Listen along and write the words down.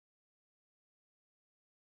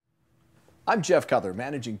I'm Jeff Cutler,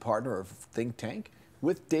 managing partner of Think Tank,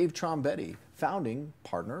 with Dave Trombetti, founding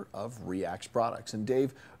partner of Reax Products. And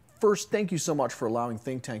Dave, first, thank you so much for allowing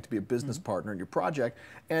Think Tank to be a business partner in your project.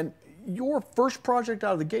 And your first project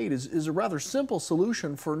out of the gate is a rather simple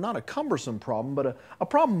solution for not a cumbersome problem, but a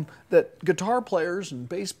problem that guitar players and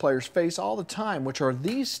bass players face all the time, which are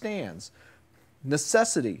these stands.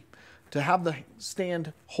 Necessity to have the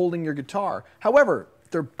stand holding your guitar. However,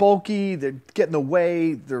 they're bulky, they get in the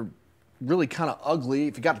way, they're really kind of ugly.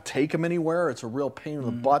 If you got to take them anywhere, it's a real pain in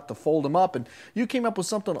the butt to fold them up. And you came up with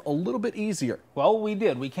something a little bit easier. Well, we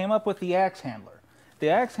did. We came up with the axe handler. The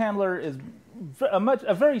axe handler is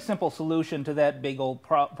a very simple solution to that big old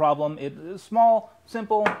problem. It's small,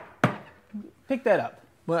 simple. Pick that up.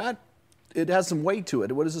 Well, it has some weight to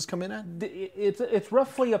it. What does this come in at? It's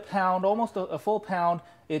roughly a pound, almost a full pound.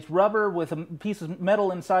 It's rubber with a piece of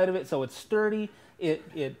metal inside of it, so it's sturdy.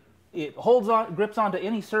 It holds on, grips onto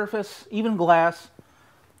any surface, even glass.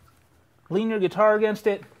 Lean your guitar against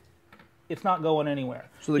it, it's not going anywhere.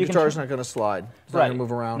 So the guitar's not going to slide. It's not going to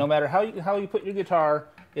move around. No matter how you put your guitar,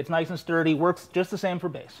 it's nice and sturdy. Works just the same for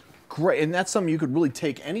bass. Great, and that's something you could really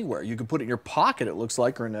take anywhere. You could put it in your pocket, it looks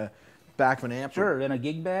like, or in the back of an amp. Sure, in a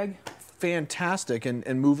gig bag. Fantastic,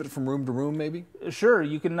 and move it from room to room, maybe? Sure,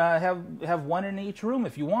 you can have one in each room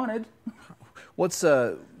if you wanted. What's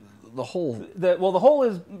the hole? Well, the hole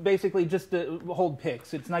is basically just to hold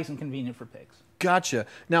picks. It's nice and convenient for picks. Gotcha.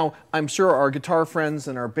 Now, I'm sure our guitar friends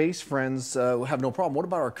and our bass friends have no problem. What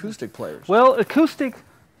about our acoustic players? Well, acoustic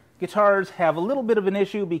guitars have a little bit of an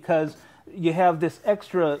issue because you have this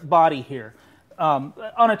extra body here. On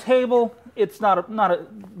a table, it's not a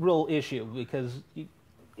real issue because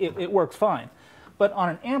it works fine. But on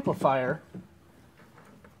an amplifier,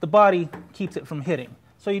 the body keeps it from hitting.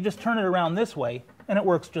 So you just turn it around this way, and it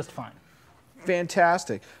works just fine.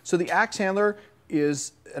 Fantastic. So the axe handler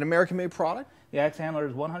is an American-made product? The axe handler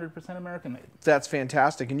is 100% American-made. That's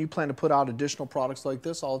fantastic. And you plan to put out additional products like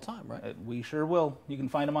this all the time, right? We sure will. You can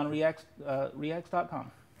find them on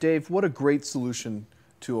Reax.com. Dave, what a great solution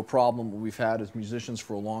to a problem we've had as musicians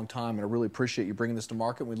for a long time, and I really appreciate you bringing this to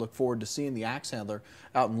market. We look forward to seeing the axe handler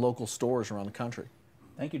out in local stores around the country.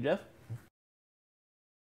 Thank you, Jeff.